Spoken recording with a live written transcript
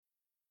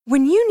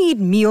When you need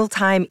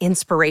mealtime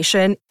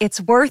inspiration,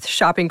 it's worth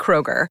shopping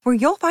Kroger, where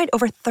you'll find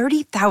over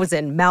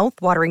 30,000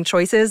 mouth-watering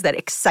choices that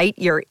excite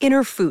your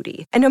inner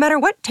foodie. And no matter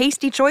what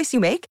tasty choice you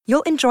make,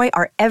 you'll enjoy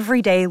our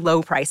everyday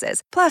low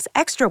prices, plus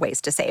extra ways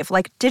to save,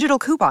 like digital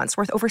coupons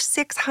worth over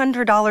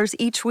 $600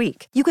 each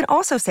week. You can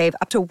also save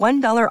up to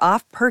 $1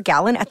 off per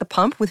gallon at the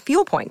pump with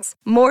fuel points.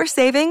 More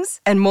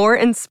savings and more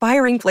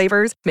inspiring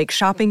flavors make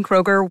shopping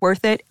Kroger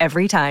worth it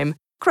every time.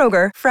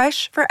 Kroger,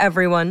 fresh for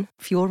everyone.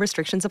 Fuel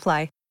restrictions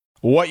apply.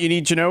 What you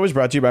need to know is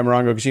brought to you by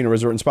Morongo Casino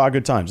Resort and Spa.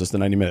 Good times, less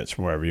than 90 minutes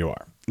from wherever you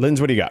are. Linz,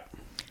 what do you got?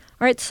 All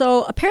right,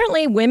 so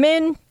apparently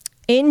women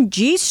in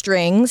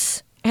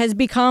G-strings has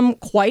become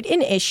quite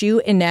an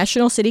issue in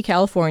National City,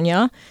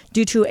 California,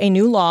 due to a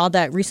new law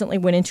that recently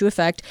went into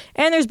effect,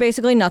 and there's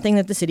basically nothing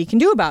that the city can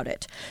do about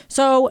it.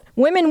 So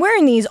women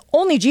wearing these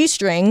only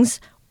G-strings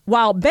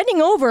while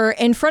bending over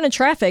in front of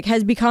traffic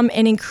has become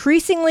an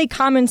increasingly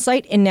common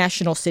sight in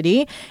National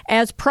City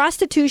as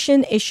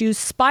prostitution issues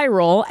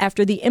spiral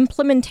after the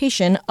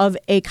implementation of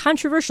a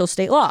controversial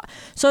state law.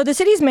 So the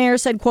city's mayor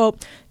said,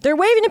 quote, "They're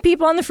waving at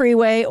people on the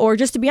freeway, or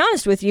just to be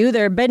honest with you,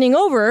 they're bending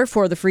over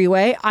for the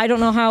freeway. I don't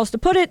know how else to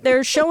put it.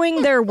 They're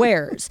showing their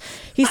wares."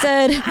 He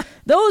said,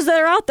 "Those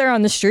that are out there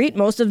on the street,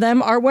 most of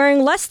them are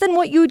wearing less than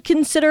what you would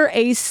consider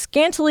a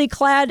scantily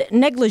clad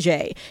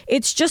negligee.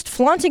 It's just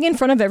flaunting in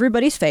front of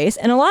everybody's face,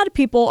 and a lot of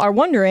people are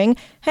wondering,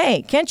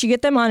 hey, can't you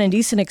get them on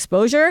indecent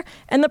exposure?"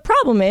 And the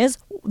problem is,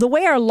 the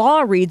way our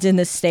law reads in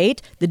this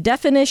state, the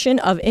definition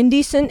of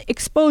indecent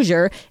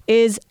exposure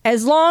is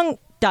as long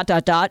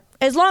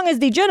as long as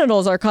the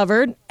genitals are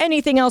covered,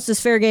 anything else is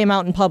fair game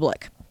out in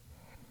public.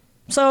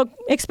 So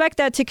expect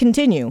that to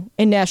continue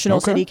in National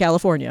City,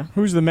 California.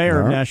 Who's the mayor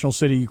of National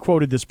City? You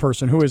quoted this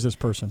person. Who is this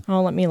person?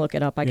 Oh, let me look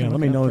it up. I can let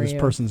me know this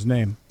person's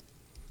name.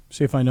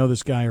 See if I know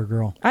this guy or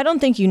girl. I don't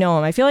think you know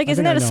him. I feel like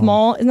isn't that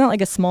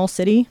like a small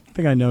city? I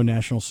think I know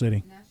National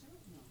City.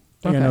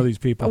 I think I know these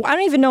people. I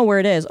don't even know where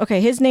it is.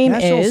 Okay, his name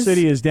is... National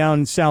City is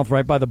down south,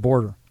 right by the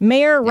border.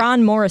 Mayor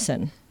Ron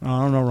Morrison. Oh,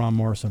 I don't know Ron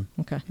Morrison.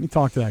 Okay. Let me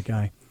talk to that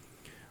guy.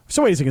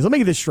 So wait a second. Let me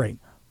get this straight.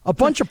 A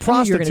bunch of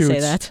prostitutes... You're going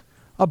to say that.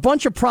 A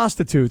bunch of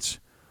prostitutes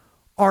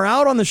are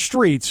out on the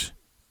streets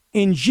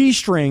in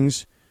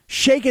G-strings,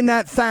 shaking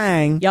that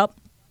thing. Yep.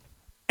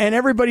 And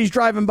everybody's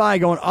driving by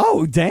going,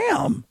 oh,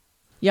 damn.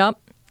 Yep.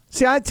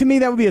 See, to me,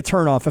 that would be a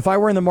turnoff. If I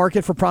were in the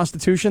market for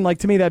prostitution,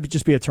 to me, that would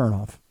just be a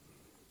turnoff.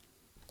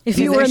 If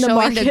you were in the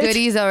market, the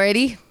goodies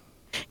already.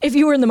 If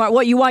you were in the market,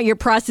 what you want your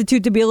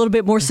prostitute to be a little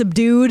bit more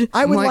subdued.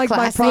 I would like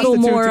my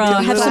prostitute to be a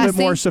little bit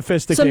more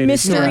sophisticated. Some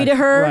mystery to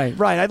her.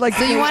 Right. I'd like.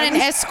 So you want an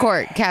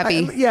escort,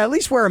 Cappy? Yeah, at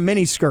least wear a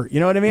mini skirt. You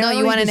know what I mean? No,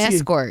 you want an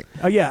escort.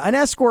 Oh yeah, an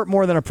escort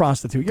more than a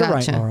prostitute. You're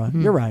right, Laura.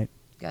 Mm-hmm. You're right.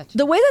 Gotcha.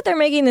 The way that they're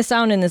making this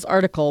sound in this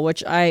article,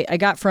 which I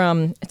got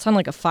from, it's on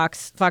like a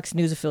Fox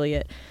News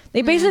affiliate.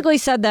 They basically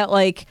said that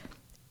like.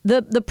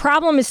 The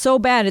problem is so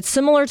bad. It's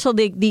similar to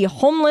the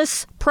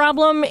homeless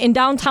problem in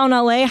downtown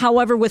LA,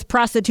 however, with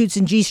prostitutes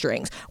and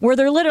G-strings, where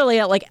they're literally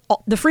at like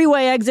the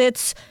freeway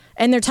exits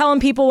and they're telling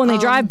people when they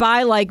drive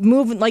by, like,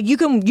 move, like you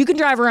can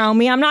drive around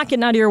me. I'm not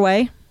getting out of your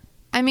way.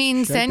 I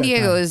mean, San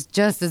Diego is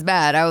just as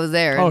bad. I was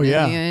there. Oh,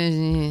 yeah.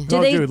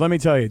 Dude, let me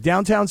tell you,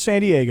 downtown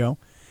San Diego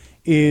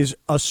is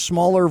a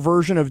smaller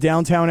version of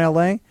downtown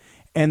LA,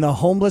 and the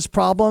homeless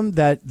problem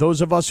that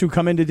those of us who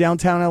come into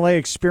downtown LA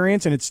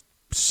experience, and it's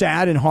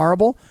sad and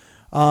horrible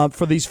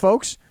for these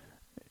folks.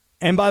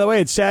 And by the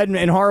way, it's sad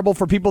and horrible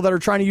for people that are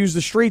trying to use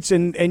the streets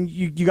and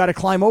you got to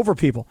climb over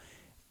people.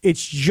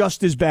 It's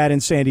just as bad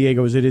in San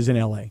Diego as it is in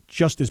LA.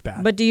 Just as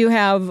bad. But do you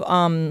have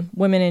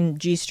women in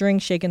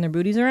G-strings shaking their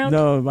booties around?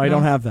 No, I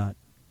don't have that.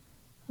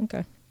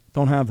 Okay.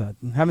 Don't have that.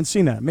 Haven't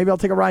seen that. Maybe I'll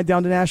take a ride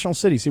down to National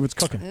City, see what's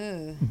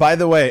cooking. By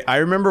the way, I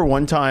remember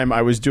one time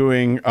I was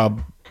doing a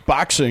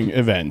boxing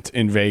event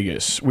in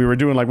Vegas. We were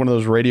doing like one of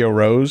those Radio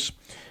Rows.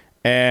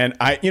 And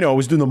I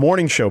was doing the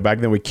morning show back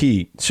then with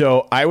Key.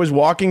 So I was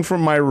walking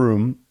from my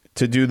room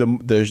to do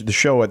the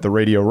show at the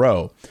Radio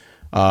Row,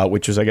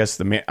 which was, I guess,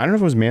 I don't know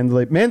if it was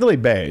Mandalay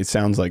Bay. It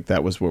sounds like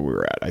that was where we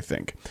were at, I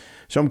think.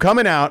 So I'm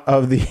coming out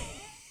of the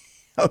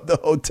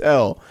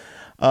hotel,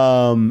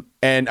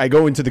 and I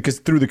go into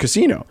through the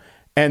casino,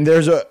 and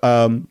there's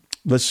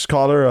let's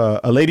call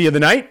her a lady of the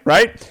night,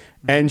 right?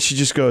 And she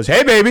just goes,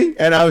 "Hey, baby,"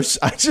 and I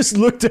just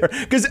looked at her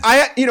because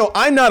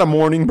I'm not a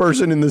morning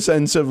person in the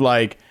sense of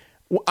like.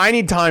 I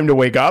need time to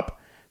wake up.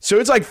 So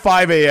it's like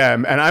 5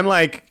 a.m. and I'm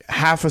like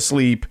half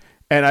asleep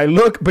and I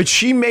look, but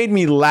she made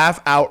me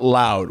laugh out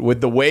loud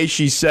with the way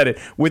she said it,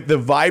 with the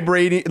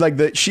vibrating,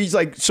 she's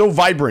like so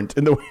vibrant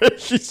in the way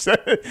she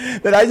said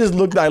it that I just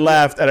looked, I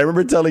laughed. And I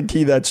remember telling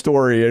Key that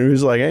story and he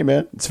was like, hey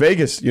man, it's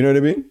Vegas. You know what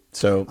I mean?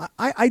 So,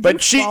 but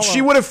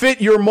she would have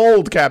fit your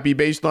mold, Cappy,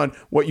 based on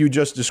what you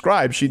just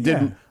described. She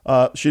didn't,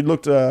 she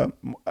looked,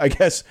 I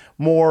guess,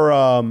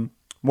 more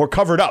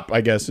covered up,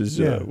 I guess, is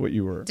what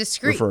you were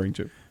referring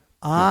to.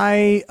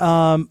 I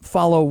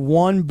follow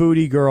one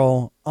booty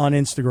girl on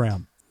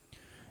Instagram,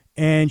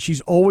 and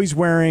she's always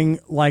wearing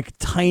like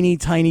tiny,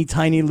 tiny,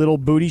 tiny little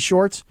booty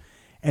shorts.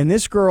 And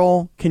this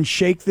girl can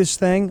shake this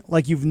thing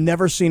like you've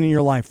never seen in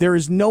your life. There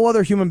is no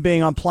other human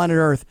being on planet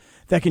Earth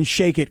that can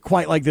shake it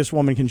quite like this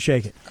woman can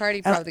shake it.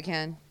 Cardi probably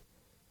can.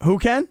 Who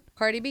can?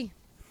 Cardi B.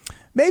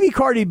 Maybe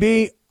Cardi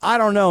B. I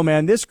don't know,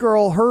 man. This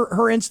girl, her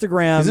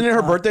Instagram. Isn't it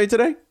her birthday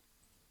today?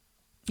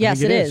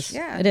 Yes, it is.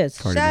 Yeah. It is.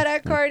 Shout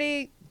out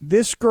Cardi.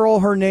 This girl,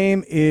 her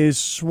name is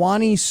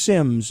Swanee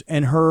Sims,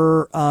 and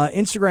her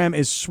Instagram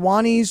is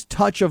Swanee's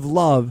Touch of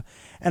Love.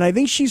 And I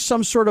think she's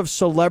some sort of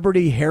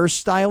celebrity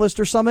hairstylist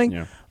or something.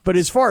 Yeah. But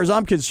as far as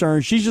I'm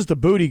concerned, she's just a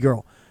booty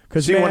girl.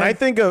 See, when I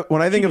think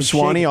of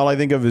Swanee, all I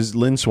think of is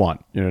Lynn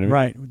Swan. You know what I mean?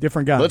 Right,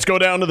 different guy. Let's go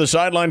down to the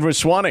sideline with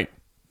Swanee.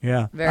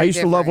 Yeah. Very I used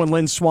to love different. when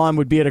Lynn Swan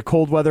would be at a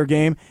cold weather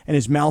game and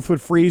his mouth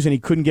would freeze and he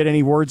couldn't get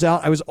any words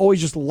out. I was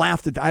always just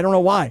laughed at that. I don't know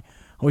why. I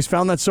always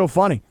found that so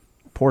funny.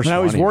 Poor Swanee.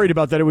 And I was worried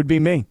about that it would be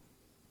me.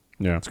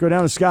 Yeah. Let's go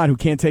down to Scott, who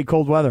can't take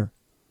cold weather.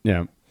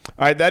 Yeah.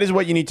 All right, that is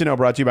what you need to know.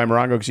 Brought to you by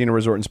Morongo Casino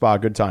Resort and Spa.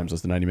 Good times,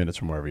 less than 90 minutes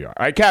from wherever you are.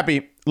 All right,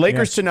 Cappy,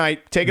 Lakers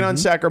tonight, taking on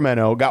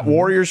Sacramento. Got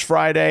Warriors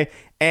Friday,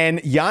 and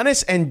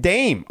Giannis and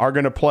Dame are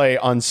going to play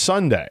on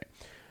Sunday.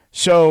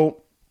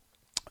 So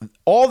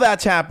all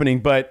that's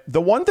happening, but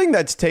the one thing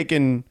that's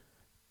taken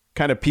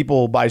kind of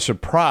people by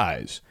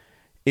surprise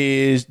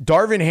is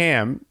Darvin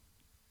Ham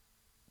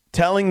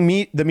telling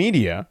the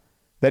media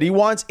that he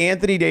wants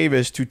Anthony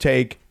Davis to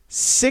take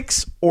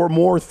 6 or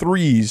more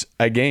threes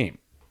a game.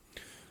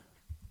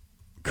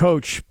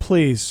 Coach,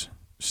 please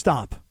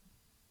stop.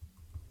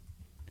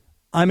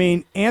 I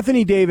mean,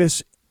 Anthony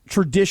Davis,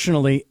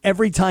 traditionally,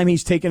 every time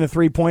he's taken a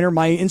three-pointer,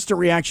 my instant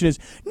reaction is,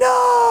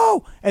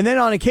 no! And then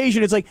on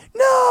occasion, it's like,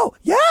 no,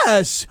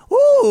 yes!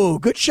 Ooh,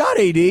 good shot,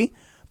 AD.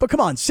 But come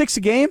on, 6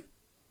 a game?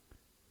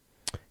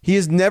 He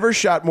has never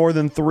shot more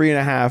than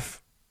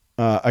 3.5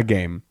 a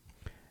game.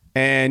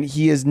 And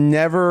he has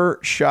never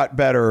shot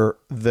better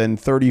than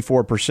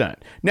 34%.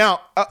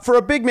 Now, for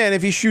a big man,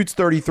 if he shoots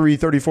 33,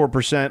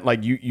 34%, like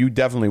you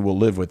definitely will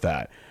live with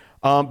that.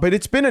 But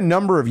it's been a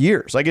number of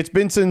years. Like it's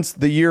been since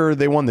the year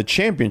they won the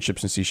championship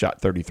since he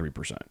shot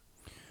 33%.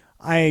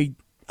 I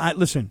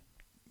listen,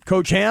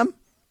 Coach Ham,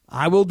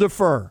 I will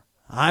defer.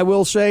 I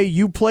will say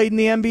you played in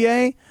the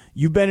NBA.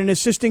 You've been an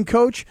assistant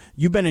coach.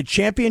 You've been a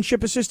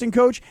championship assistant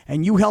coach,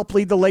 and you helped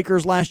lead the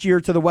Lakers last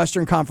year to the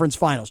Western Conference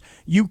Finals.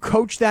 You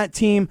coached that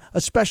team,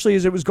 especially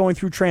as it was going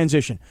through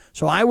transition.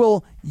 So I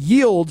will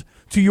yield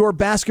to your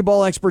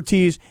basketball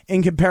expertise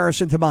in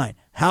comparison to mine.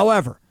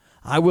 However,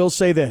 I will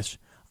say this.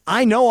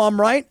 I know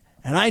I'm right,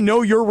 and I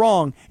know you're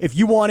wrong if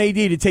you want AD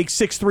to take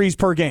 6 threes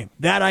per game.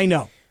 That I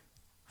know.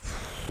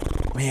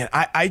 Man,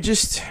 I'm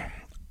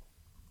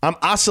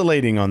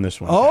oscillating on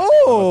this one.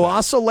 Oh,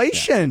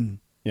 oscillation.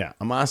 Yeah,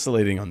 I'm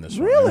oscillating on this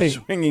one. Really?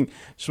 I'm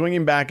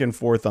swinging back and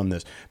forth on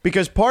this.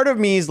 Because part of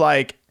me is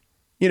like,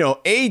 you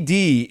know, AD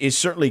is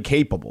certainly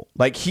capable.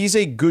 Like, he's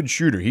a good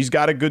shooter. He's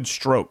got a good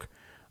stroke.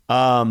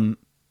 And,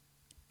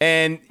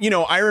 you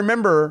know, I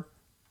remember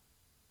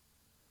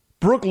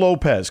Brook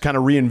Lopez kind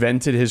of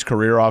reinvented his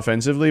career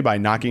offensively by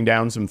knocking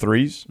down some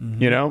threes,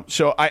 you know?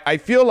 So I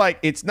feel like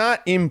it's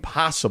not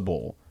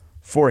impossible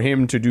for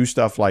him to do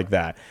stuff like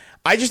that.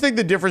 I just think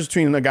the difference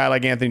between a guy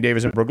like Anthony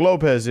Davis and Brook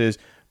Lopez is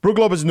Brook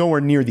Lopez is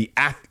nowhere near the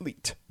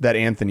athlete that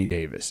Anthony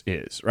Davis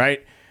is,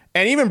 right?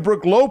 And even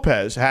Brook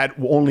Lopez had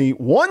only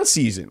one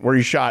season where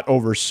he shot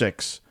over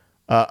 6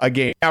 a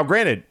game. Now,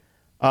 granted,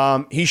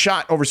 he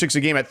shot over 6 a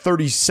game at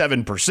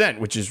 37%,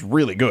 which is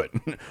really good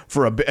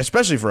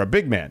especially for a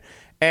big man.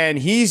 And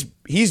he's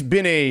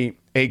been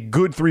a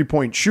good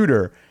 3-point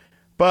shooter,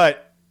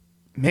 but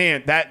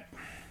man,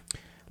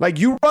 like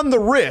you run the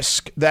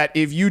risk that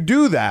if you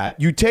do that,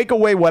 you take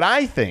away what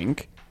I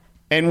think.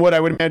 And what I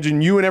would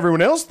imagine you and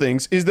everyone else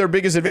thinks is their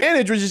biggest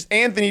advantage, which is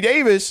Anthony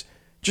Davis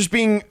just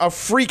being a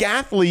freak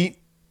athlete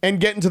and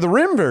getting to the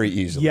rim very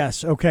easily.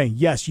 Yes. Okay.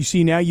 Yes. You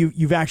see, now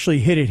you've actually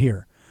hit it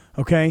here.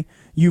 Okay.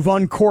 You've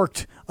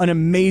uncorked an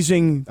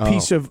amazing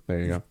piece of, there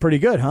you go. Pretty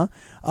good, huh?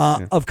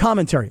 Of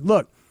commentary.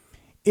 Look,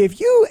 if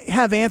you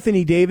have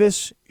Anthony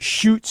Davis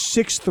shoot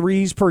 6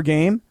 threes per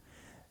game,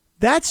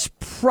 that's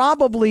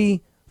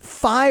probably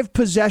 5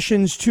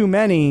 possessions too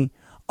many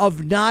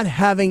of not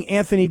having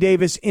Anthony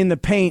Davis in the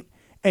paint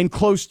and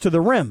close to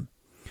the rim.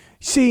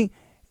 See,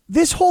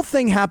 this whole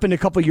thing happened a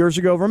couple years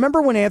ago.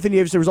 Remember when Anthony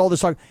Davis, there was all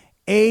this talk,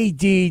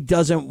 AD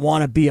doesn't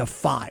want to be a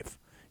 5.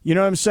 You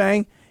know what I'm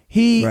saying?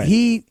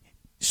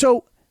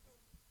 So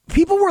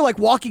people were like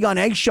walking on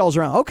eggshells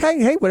around. Okay,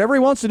 hey, whatever he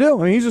wants to do.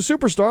 I mean, he's a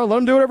superstar. Let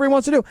him do whatever he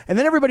wants to do. And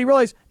then everybody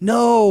realized,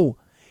 no,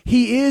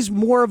 he is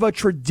more of a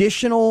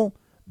traditional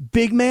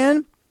big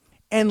man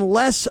and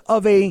less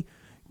of a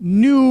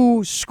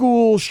new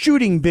school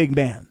shooting big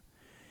man.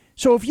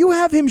 So if you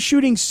have him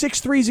shooting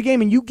 6 threes a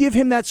game and you give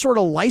him that sort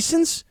of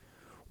license,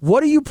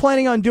 what are you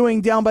planning on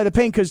doing down by the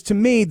paint? Because to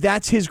me,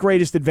 that's his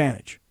greatest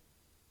advantage,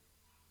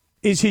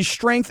 is his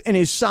strength and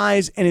his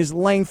size and his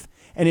length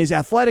and his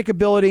athletic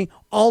ability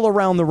all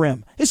around the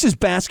rim. This is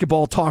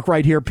basketball talk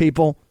right here,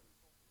 people.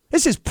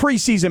 This is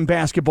preseason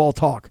basketball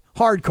talk.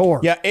 Hardcore.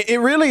 Yeah, it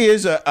really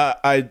is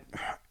I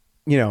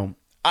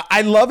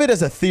love it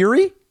as a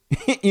theory.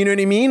 You know what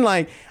I mean?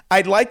 Like,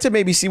 I'd like to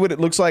maybe see what it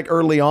looks like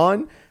early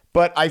on,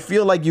 but I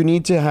feel like you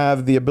need to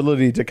have the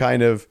ability to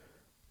kind of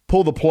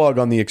pull the plug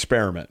on the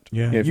experiment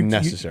if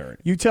necessary.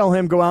 You tell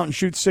him go out and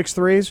shoot 6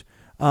 threes.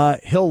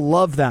 He'll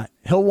love that.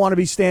 He'll want to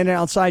be standing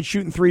outside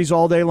shooting threes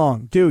all day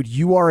long. Dude,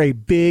 you are a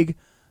big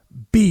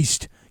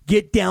beast.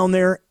 Get down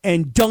there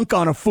and dunk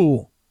on a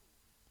fool.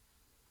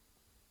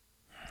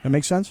 That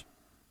makes sense?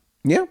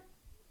 Yeah.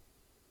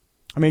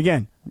 I mean,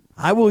 again,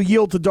 I will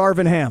yield to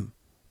Darvin Ham.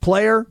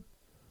 Player,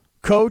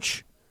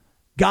 coach,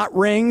 got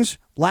rings.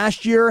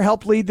 Last year,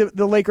 helped lead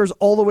the Lakers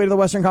all the way to the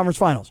Western Conference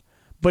Finals.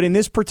 But in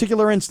this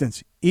particular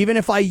instance, even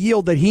if I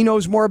yield that he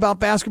knows more about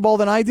basketball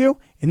than I do,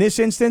 in this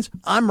instance,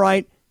 I'm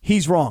right,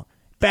 he's wrong.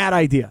 Bad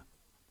idea.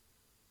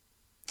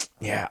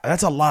 Yeah,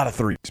 that's a lot of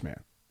threes,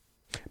 man.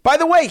 By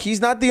the way,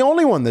 he's not the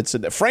only one that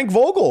said that. Frank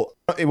Vogel,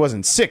 it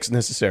wasn't 6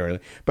 necessarily,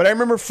 but I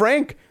remember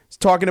Frank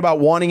talking about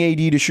wanting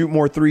AD to shoot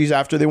more threes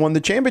after they won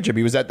the championship.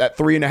 He was at that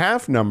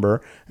 3.5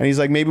 number, and he's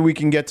like, maybe we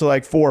can get to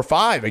like 4 or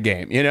 5 a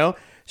game, you know?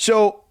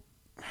 So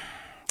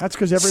that's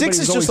because everybody 6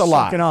 was is just a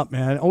sucking lot. up,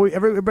 man.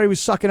 Everybody was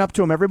sucking up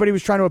to him. Everybody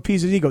was trying to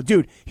appease his ego.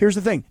 Dude, here's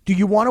the thing. Do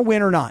you want to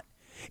win or not?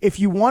 If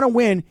you want to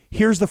win,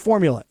 here's the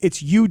formula.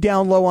 It's you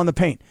down low on the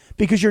paint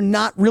because you're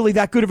not really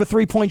that good of a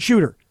three-point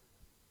shooter.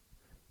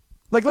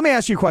 Like, let me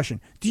ask you a question.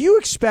 Do you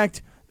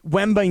expect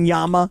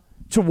Wembanyama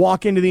to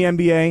walk into the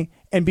NBA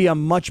and be a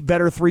much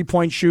better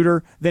three-point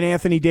shooter than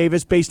Anthony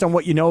Davis based on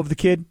what you know of the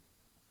kid?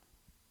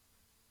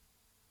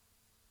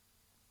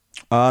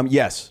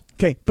 Yes.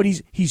 Okay, but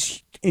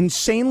he's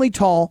insanely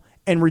tall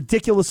and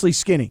ridiculously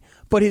skinny.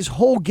 But his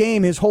whole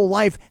game, his whole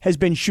life has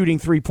been shooting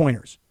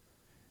three-pointers.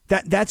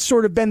 That's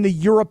sort of been the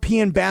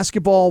European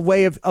basketball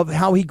way of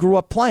how he grew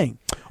up playing.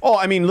 Oh,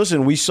 I mean,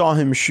 listen, we saw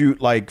him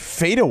shoot like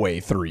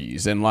fadeaway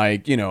threes and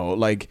like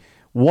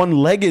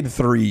one-legged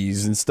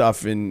threes and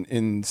stuff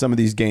in some of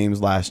these games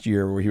last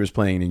year where he was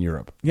playing in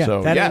Europe. Yeah,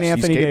 so, that ain't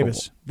Anthony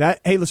Davis.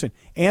 Hey, listen,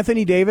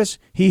 Anthony Davis,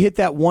 he hit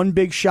that one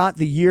big shot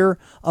the year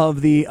of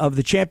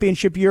the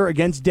championship year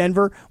against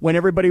Denver when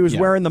everybody was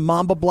wearing the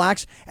Mamba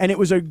blacks, and it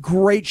was a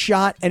great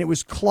shot, and it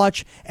was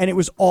clutch, and it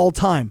was all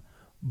time.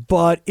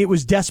 But it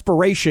was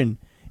desperation.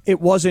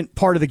 It wasn't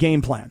part of the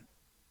game plan.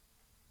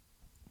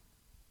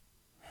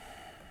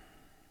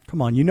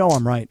 Come on, you know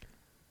I'm right.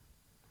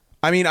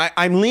 I mean,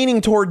 I'm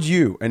leaning towards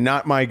you and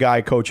not my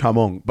guy, Coach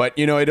Hamong. But,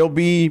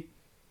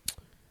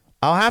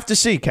 I'll have to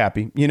see,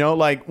 Cappy.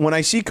 Like when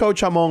I see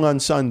Coach Hamong on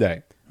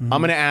Sunday,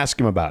 I'm going to ask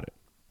him about it.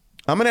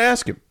 I'm going to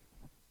ask him.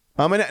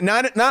 I'm going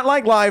to, not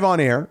like live on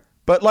air,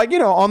 but like,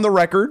 on the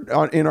record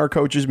in our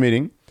coaches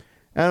meeting.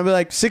 And I'll be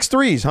like, 6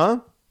 threes,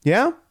 huh?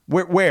 Yeah?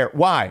 Where?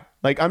 Why?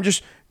 Like,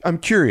 I'm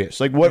curious.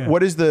 Like,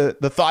 what is the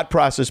thought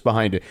process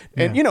behind it?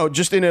 And,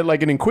 just in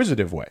an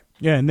inquisitive way.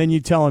 Yeah, and then you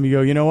tell him, you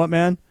go, you know what,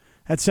 man?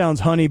 That sounds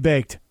honey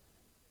baked.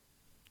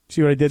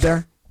 See what I did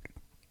there?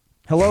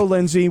 Hello,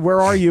 Lindsay. Where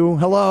are you?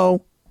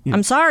 Hello.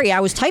 I'm sorry. I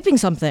was typing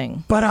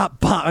something. But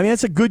I mean,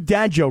 that's a good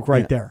dad joke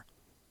right there.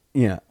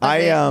 Yeah.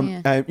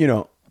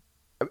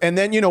 And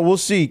then, we'll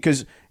see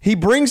because he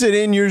brings it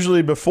in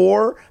usually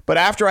before, but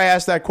after I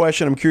ask that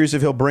question, I'm curious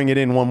if he'll bring it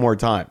in one more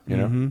time,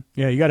 Mm-hmm.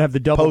 Yeah, you got to have the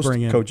double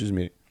bring in. Coaches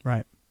meeting.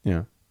 Right.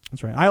 Yeah.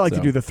 That's right. I like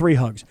to do the 3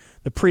 hugs.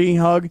 The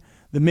pre-hug,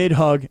 the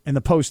mid-hug, and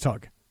the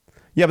post-hug.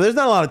 Yeah, but there's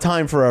not a lot of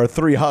time for our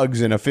 3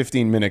 hugs in a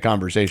 15-minute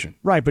conversation.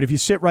 Right, but if you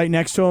sit right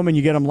next to him and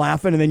you get him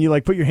laughing and then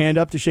you put your hand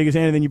up to shake his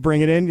hand and then you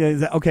bring it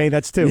in, okay,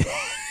 that's 2.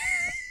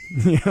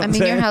 You're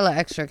hella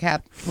extra,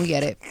 Cap. We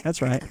get it.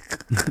 That's right.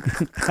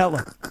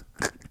 Hella.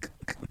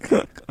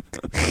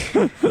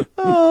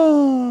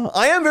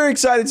 I am very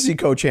excited to see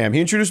Coach Ham. He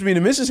introduced me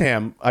to Mrs.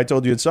 Ham, I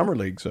told you, at Summer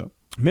League. So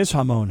Miss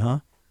Hamon, huh?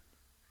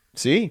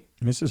 See?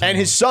 Mrs. And Hamon.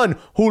 his son,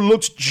 who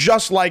looks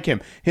just like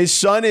him. His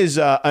son is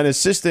an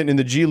assistant in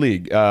the G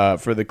League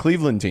for the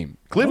Cleveland team.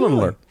 Cleveland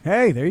alert.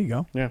 Hey, there you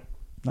go. Yeah.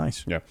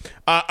 Nice. Yeah.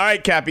 All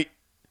right, Cappy.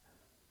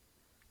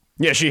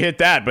 Yeah, she hit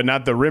that, but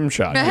not the rim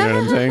shot. You know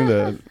what I'm saying?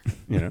 That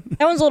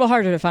one's a little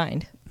harder to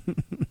find. The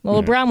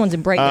little brown one's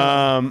in bright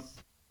yellow.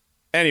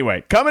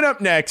 Anyway, coming up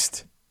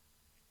next.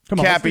 Come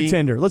on, Cappy. let's do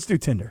Tinder. Let's do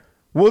Tinder.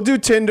 We'll do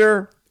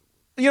Tinder.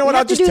 You know what?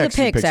 I'll just do the text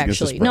you picks, against the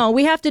actually. spread. No,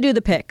 we have to do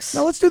the picks.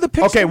 No, let's do the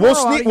picks. Okay,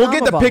 we'll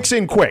get the picks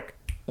in quick.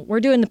 We're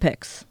doing the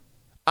picks.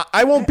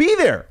 I won't be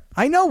there.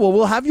 I know. Well,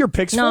 we'll have your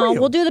picks for you.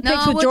 We'll do the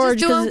picks with we'll George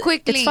just do 'em because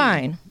quickly. it's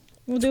fine.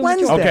 We'll do it with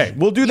Wednesday. George. Okay,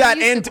 we'll do that,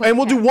 used to and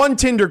we'll do quick one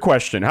Tinder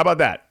question. How about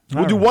that?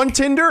 We'll do one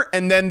Tinder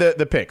and then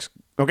the picks.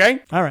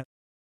 Okay? All right.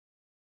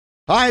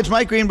 Hi, it's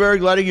Mike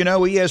Greenberg letting you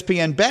know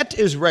ESPN Bet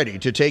is ready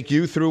to take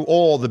you through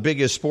all the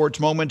biggest sports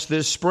moments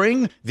this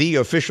spring. The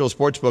official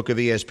sportsbook of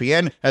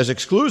ESPN has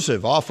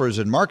exclusive offers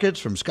and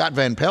markets from Scott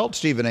Van Pelt,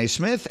 Stephen A.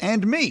 Smith,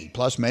 and me,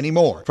 plus many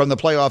more. From the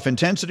playoff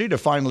intensity to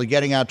finally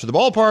getting out to the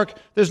ballpark,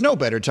 there's no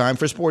better time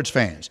for sports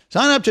fans.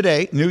 Sign up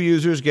today. New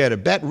users get a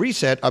bet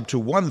reset up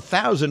to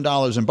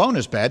 $1,000 in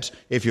bonus bets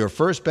if your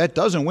first bet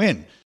doesn't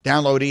win.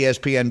 Download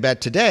ESPN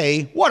Bet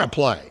today. What a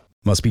play.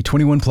 Must be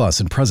 21 plus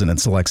and present in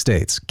select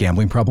states.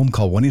 Gambling problem?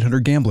 Call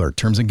 1-800-GAMBLER.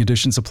 Terms and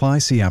conditions apply.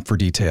 See app for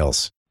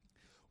details.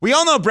 We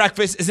all know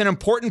breakfast is an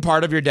important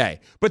part of your day,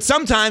 but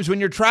sometimes when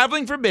you're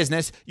traveling for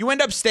business, you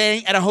end up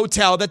staying at a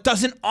hotel that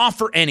doesn't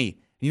offer any.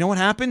 You know what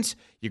happens?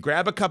 You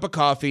grab a cup of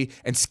coffee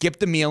and skip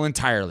the meal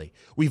entirely.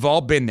 We've all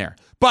been there.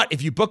 But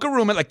if you book a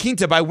room at La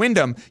Quinta by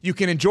Wyndham, you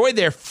can enjoy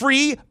their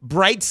free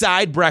Bright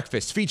Side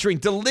breakfast featuring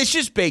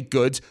delicious baked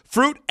goods,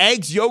 fruit,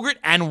 eggs, yogurt,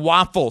 and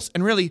waffles.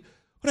 And really,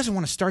 who doesn't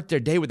want to start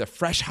their day with a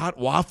fresh, hot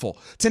waffle?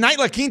 Tonight,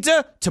 La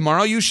Quinta,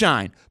 tomorrow you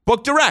shine.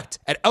 Book direct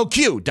at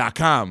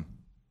lq.com.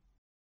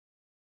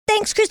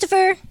 Thanks,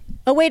 Christopher.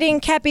 Awaiting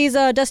Cappy's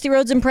Dusty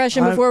Rhodes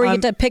impression before we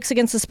get to picks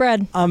against the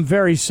spread. I'm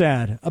very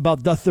sad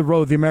about Dusty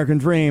Rhodes, the American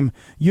dream.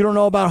 You don't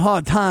know about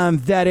hard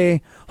times,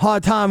 Daddy.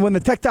 Hard time when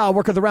the textile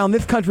workers around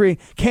this country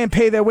can't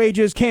pay their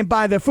wages, can't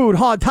buy their food.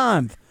 Hard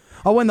times.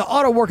 Or when the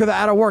auto workers are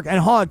out of work. And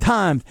hard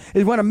times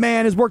is when a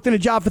man has worked in a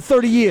job for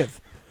 30 years.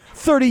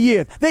 30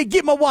 years. They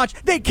give him a watch.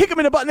 They kick him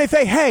in the butt and they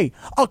say, hey,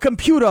 a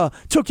computer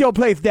took your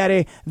place,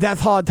 Daddy. That's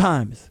hard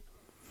times.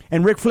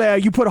 And Ric Flair,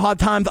 you put hard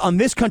times on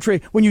this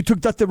country when you took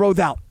Dusty Rhodes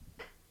out.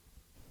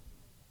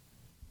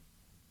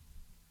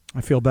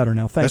 I feel better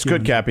now. Thank That's you.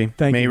 good, Cappy.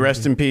 Thank May you. you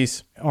rest in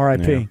peace.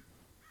 R.I.P. Yeah.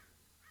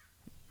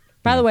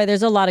 By the way,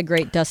 there's a lot of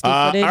great Dusty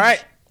footage all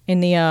right. in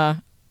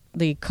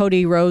the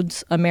Cody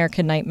Rhodes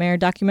American Nightmare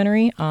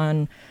documentary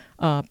on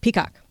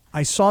Peacock.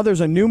 I saw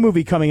there's a new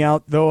movie coming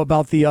out, though,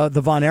 about the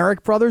Von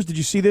Erich brothers. Did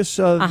you see this?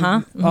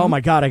 Mm-hmm. Oh, my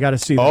God, I got to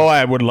see that. Oh,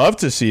 I would love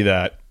to see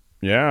that.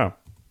 Yeah.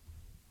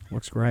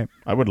 Looks great.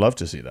 I would love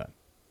to see that.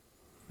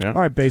 Yeah.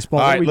 All right,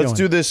 baseball. All what right, are we let's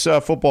doing? do this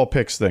football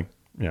picks thing.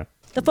 Yeah.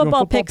 The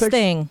football picks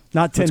thing.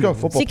 Not Let's Tinder. go,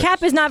 football See, picks.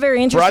 Cap is not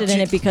very interested in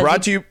it because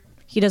brought to you.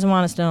 he doesn't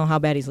want us to know how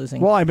bad he's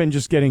losing. Well, I've been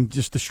just getting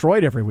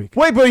destroyed every week.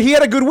 Wait, but he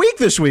had a good week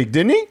this week,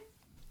 didn't he?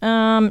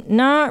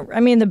 Not. I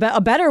mean,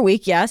 a better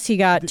week. Yes, he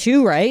got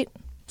 2 right.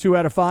 2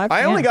 out of 5.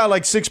 I only got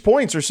like 6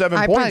 points or 7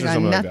 I points probably or got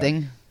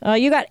something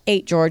nothing. You got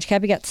 8, George.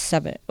 Cappy got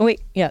 7. Oh,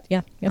 wait, yeah.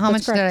 How much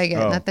that's correct. did I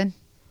get? Oh. Nothing.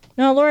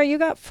 No, Laura, you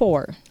got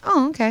 4.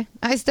 Oh, okay.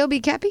 I still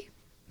beat Cappy?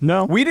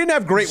 No. We didn't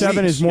have great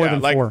 7 weeks. is more Yeah,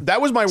 than like, 4.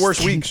 That was my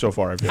worst week so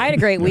far. I feel. I had a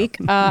great week.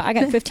 I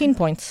got 15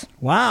 points.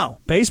 Wow.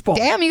 Baseball.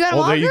 Damn, you got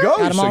Well, them all there you good? go.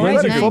 Got 'em So all you right.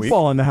 had a Nice. good week.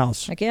 Football in the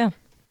house. Heck yeah.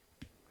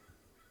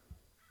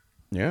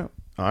 Yeah.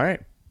 All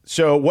right.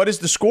 So what is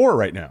the score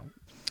right now?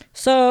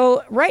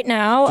 So right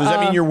now, Does that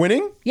mean you're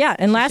winning? yeah,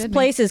 in last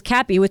place is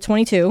Cappy with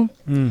 22.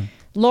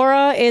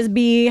 Laura is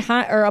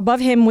behind or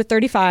above him with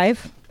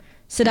 35.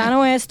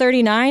 Sedano has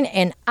 39,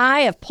 and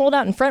I have pulled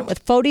out in front with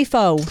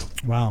 44.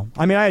 Wow.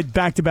 I mean, I had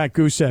back-to-back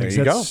goose eggs.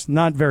 There you That's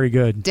not very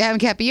good. Damn,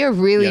 Cappy, you're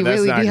really, Yeah, that's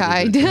really not gonna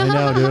behind. be I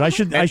know, dude.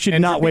 I should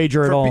And not for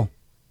wager at all.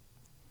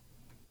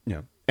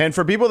 Yeah. And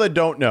for people that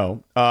don't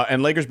know,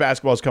 and Lakers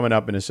basketball is coming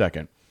up in a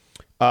second,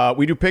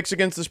 we do picks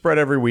against the spread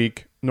every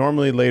week,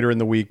 normally later in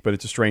the week, but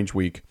it's a strange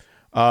week.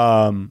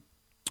 And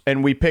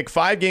we pick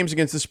 5 games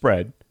against the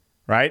spread,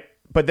 right?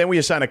 But then we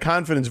assign a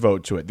confidence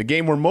vote to it. The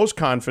game we're most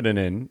confident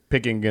in,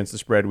 picking against the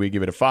spread, we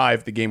give it a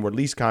 5. The game we're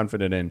least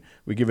confident in,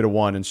 we give it a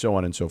 1, and so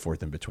on and so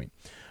forth in between.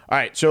 All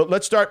right, so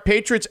let's start.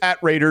 Patriots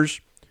at Raiders.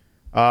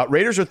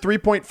 Raiders are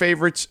 3-point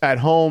favorites at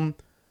home.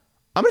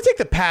 I'm going to take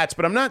the Pats,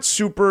 but I'm not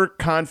super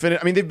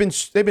confident. I mean, they've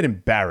been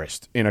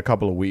embarrassed in a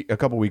couple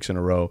weeks in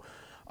a row.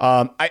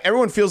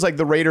 Everyone feels like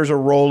the Raiders are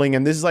rolling,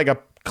 and this is like a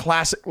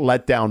classic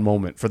letdown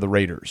moment for the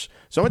Raiders.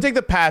 So I'm going to take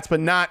the Pats, but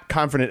not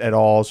confident at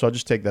all. So I'll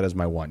just take that as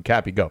my 1.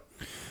 Cappy, go.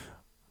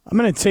 I'm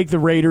going to take the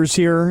Raiders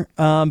here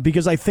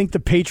because I think the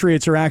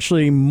Patriots are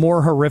actually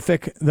more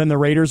horrific than the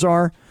Raiders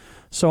are.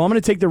 So I'm going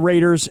to take the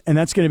Raiders, and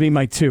that's going to be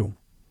my 2.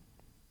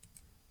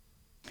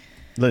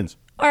 Linz.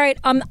 All right,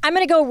 I'm going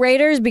to go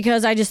Raiders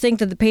because I just think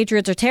that the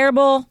Patriots are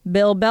terrible.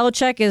 Bill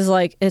Belichick is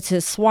like, it's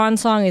his swan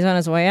song. He's on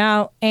his way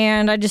out.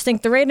 And I just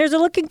think the Raiders are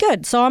looking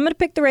good. So I'm going to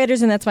pick the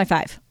Raiders, and that's my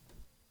 5.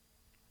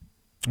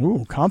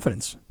 Ooh,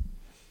 confidence.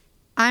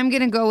 I'm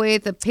going to go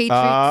with the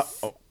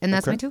Patriots, and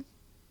that's okay. my 2.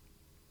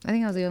 I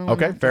think I was the only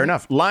one. Okay, fair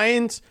enough.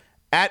 Lions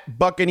at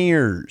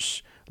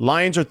Buccaneers.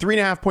 Lions are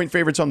 3.5-point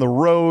favorites on the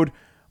road.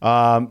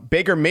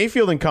 Baker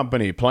Mayfield and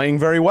company playing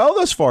very well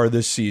thus far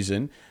this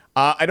season.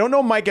 I don't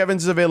know Mike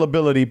Evans'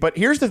 availability, but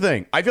here's the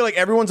thing. I feel like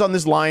everyone's on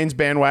this Lions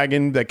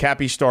bandwagon that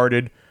Cappy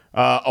started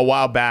a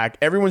while back.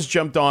 Everyone's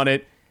jumped on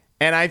it.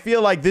 And I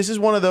feel like this is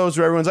one of those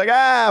where everyone's like,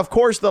 of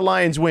course the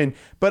Lions win.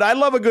 But I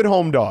love a good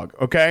home dog,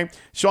 okay?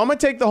 So I'm going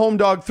to take the home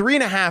dog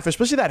 3.5,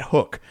 especially that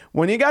hook.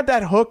 When you got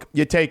that hook,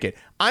 you take it.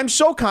 I'm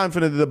so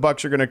confident that the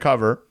Bucs are going to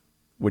cover,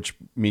 which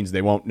means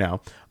they won't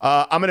now.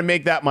 I'm going to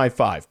make that my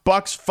 5.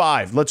 Bucs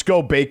 5. Let's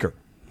go, Baker.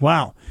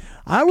 Wow.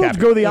 I would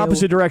go the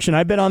opposite direction.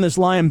 I've been on this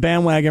Lion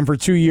bandwagon for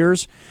 2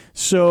 years,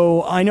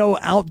 so I know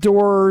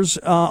outdoors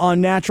on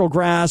natural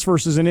grass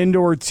versus an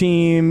indoor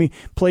team,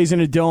 plays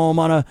in a dome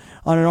on an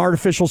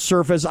artificial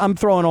surface. I'm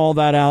throwing all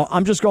that out.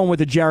 I'm just going with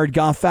the Jared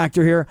Goff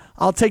factor here.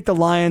 I'll take the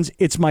Lions.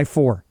 It's my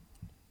 4.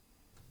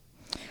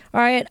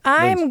 All right,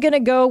 I'm going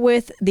to go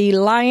with the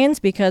Lions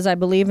because I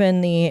believe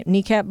in the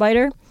kneecap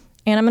biter,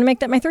 and I'm going to make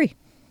that my 3.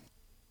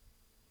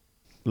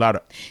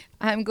 Louder.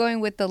 I'm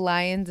going with the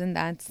Lions, and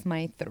that's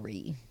my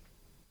 3.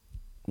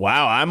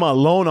 Wow, I'm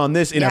alone on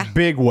this in a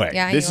big way.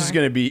 Yeah, this is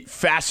going to be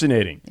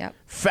fascinating. Yep.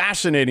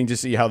 Fascinating to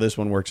see how this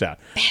one works out.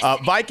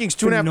 Vikings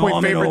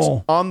 2.5-point favorites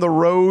on the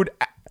road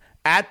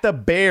at the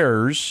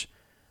Bears.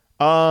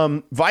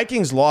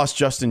 Vikings lost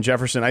Justin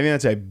Jefferson. I think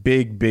that's a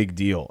big, big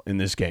deal in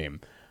this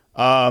game.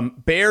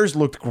 Bears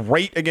looked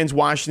great against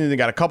Washington. They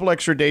got a couple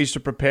extra days to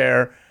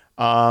prepare.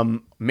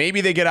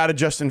 Maybe they get out of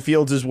Justin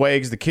Fields' way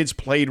because the kids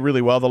played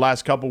really well the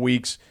last couple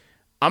weeks.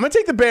 I'm going to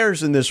take the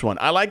Bears in this one.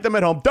 I like them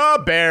at home.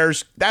 The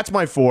Bears. That's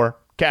my 4.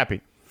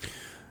 Cappy.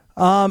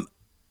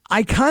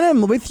 I kind of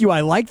am with you. I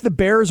like the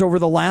Bears over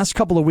the last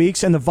couple of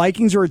weeks, and the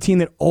Vikings are a team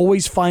that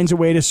always finds a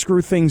way to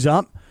screw things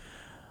up.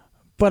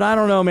 But I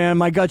don't know, man.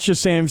 My gut's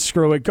just saying,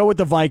 screw it. Go with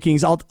the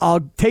Vikings. I'll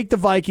take the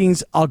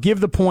Vikings. I'll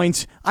give the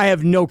points. I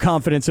have no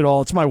confidence at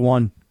all. It's my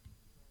 1.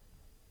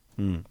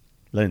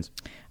 Linz.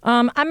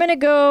 I'm going to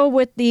go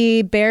with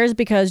the Bears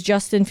because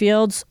Justin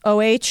Fields,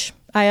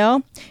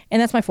 OHIO,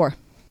 and that's my 4.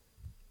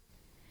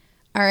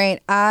 All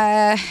right.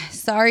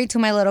 Sorry to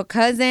my little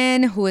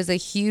cousin who is a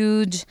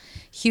huge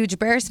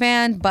Bears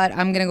fan, but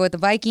I'm going to go with the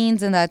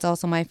Vikings, and that's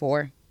also my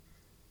 4.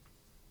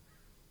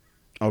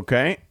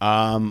 Okay.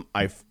 All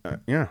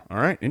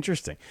right.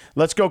 Interesting.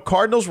 Let's go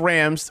Cardinals,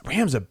 Rams.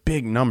 Rams a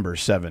big number,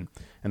 7.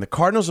 And the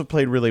Cardinals have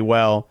played really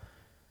well.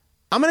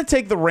 I'm going to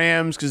take the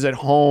Rams because at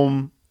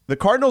home, the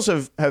Cardinals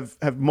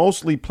have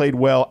mostly played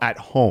well at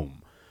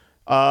home.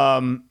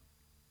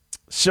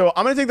 So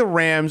I'm going to take the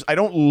Rams. I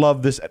don't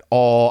love this at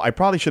all. I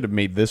probably should have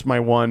made this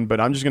my 1,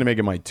 but I'm just going to make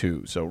it my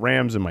 2. So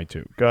Rams and my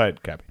 2. Go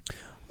ahead, Cappy.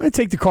 I'm going to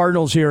take the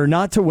Cardinals here,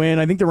 not to win.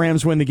 I think the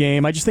Rams win the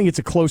game. I just think it's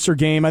a closer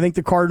game. I think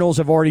the Cardinals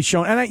have already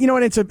shown, and you know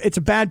what? It's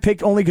a bad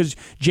pick only because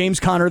James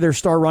Conner, their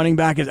star running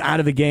back, is out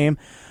of the game.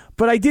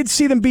 But I did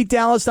see them beat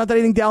Dallas. Not that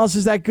I think Dallas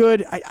is that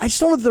good. I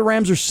still know that the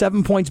Rams are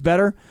 7 points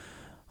better.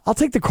 I'll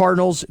take the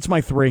Cardinals. It's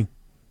my 3.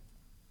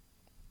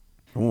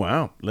 Oh,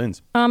 wow,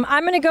 Linz. I'm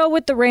going to go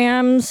with the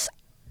Rams.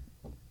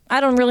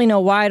 I don't really know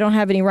why. I don't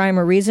have any rhyme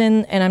or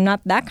reason, and I'm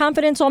not that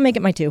confident, so I'll make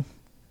it my 2.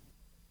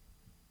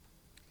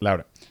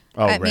 Louder.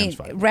 Oh, Rams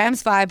 5.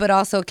 Rams 5, but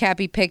also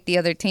Cappy picked the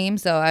other team,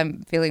 so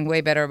I'm feeling way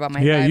better about my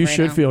 5 Yeah, you right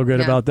should now. feel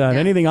good about that. Yeah.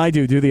 Anything I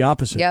do the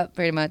opposite. Yep,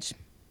 pretty much.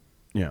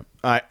 Yeah.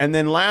 All right, and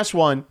then last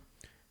one,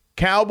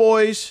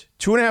 Cowboys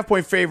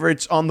 2.5-point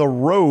favorites on the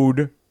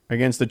road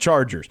against the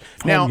Chargers.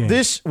 Now,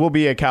 this will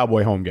be a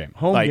Cowboy home game.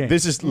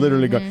 This is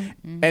literally good.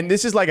 And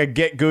this is like a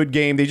get good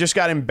game. They just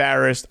got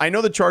embarrassed. I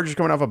know the Chargers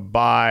coming off a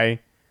bye.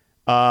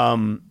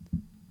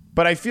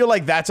 But I feel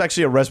like that's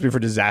actually a recipe for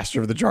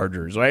disaster for the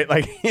Chargers, right?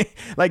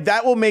 Like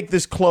that will make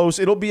this close.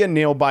 It'll be a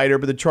nail biter,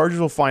 but the Chargers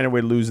will find a way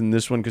to lose in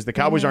this one because the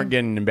Cowboys aren't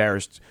getting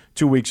embarrassed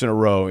 2 weeks in a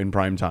row in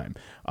prime time.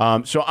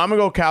 So I'm going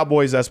to go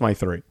Cowboys. That's my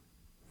 3.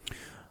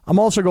 I'm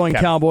also going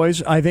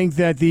Cowboys. I think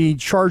that the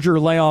Charger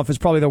layoff is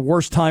probably the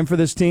worst time for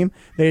this team.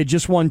 They had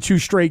just won 2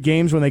 straight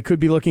games when they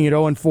could be looking at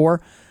 0-4.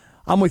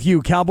 I'm with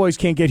you. Cowboys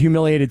can't get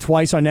humiliated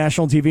twice on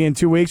national TV in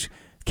 2 weeks.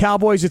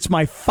 Cowboys, it's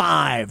my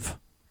 5.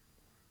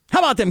 How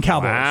about them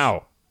Cowboys?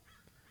 Wow.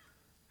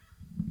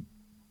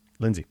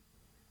 Lindsay.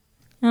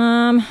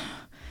 I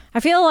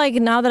feel like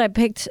now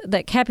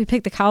that Cappy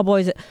picked the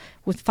Cowboys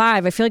with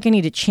 5, I feel like I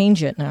need to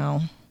change it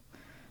now.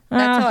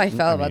 That's how I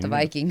felt about the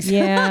Vikings.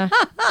 Yeah.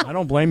 I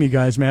don't blame you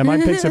guys, man. My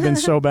picks have been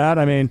so bad.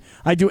 I mean,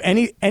 I do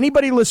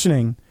anybody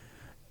listening,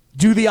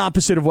 do the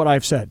opposite of what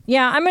I've said.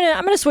 Yeah, I'm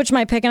gonna switch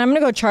my pick and I'm gonna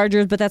go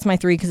Chargers, but that's my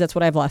 3 because that's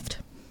what I've left.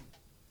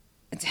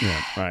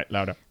 Yeah. All right,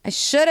 louder. I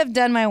should have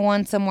done my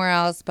 1 somewhere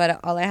else,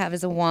 but all I have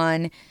is a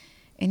 1.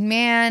 And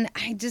man,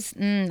 I just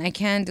I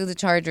can't do the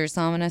Chargers,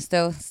 so I'm gonna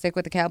still stick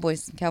with the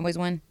Cowboys. Cowboys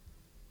win.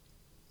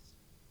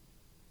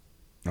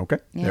 Okay,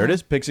 there it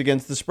is. Picks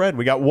against the spread.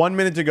 We got 1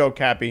 minute to go,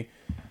 Cappy.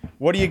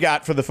 What do you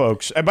got for the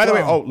folks? And by the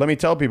way, let me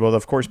tell people,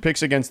 of course,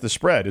 Picks Against the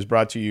Spread is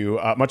brought to you,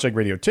 much like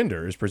Radio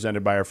Tinder, is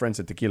presented by our friends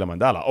at Tequila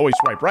Mandala. Always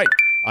swipe right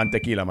on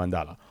Tequila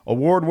Mandala.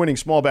 Award-winning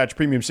small batch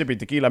premium sippy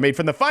tequila made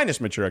from the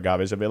finest mature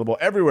agaves, available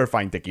everywhere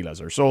fine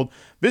tequilas are sold.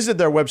 Visit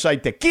their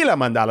website,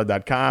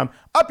 tequilamandala.com.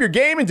 Up your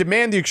game and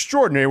demand the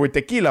extraordinary with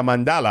Tequila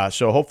Mandala.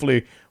 So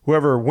hopefully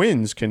whoever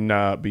wins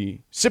can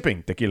be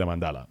sipping Tequila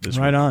Mandala this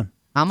week. Right on.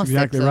 I'm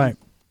exactly right.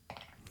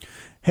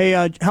 Hey,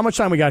 how much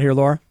time we got here,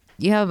 Laura?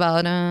 You have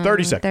about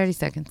 30 seconds. 30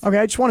 seconds. Okay,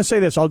 I just want to say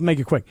this. I'll make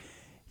it quick.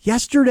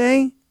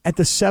 Yesterday at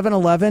the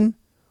 7-Eleven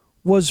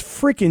was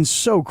freaking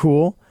so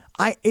cool.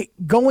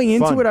 Going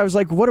into it, I was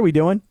like, what are we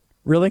doing?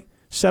 Really?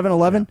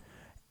 7-Eleven?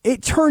 Yeah.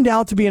 It turned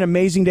out to be an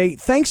amazing day.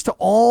 Thanks to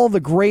all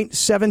the great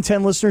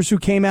 710 listeners who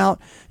came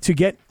out to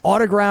get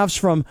autographs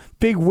from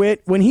Big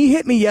Wit. When he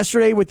hit me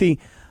yesterday with the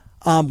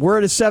we're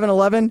at a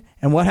 7-Eleven,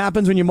 and what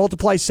happens when you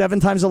multiply 7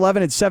 times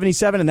 11? It's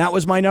 77, and that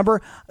was my number.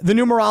 The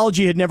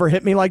numerology had never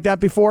hit me like that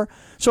before.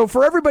 So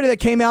for everybody that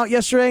came out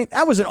yesterday,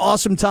 that was an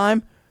awesome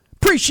time.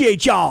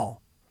 Appreciate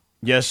y'all.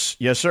 Yes,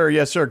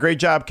 sir. Great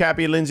job,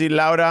 Cappy, Lindsay,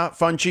 Laura,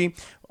 Funchi.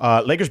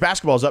 Lakers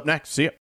basketball is up next. See ya.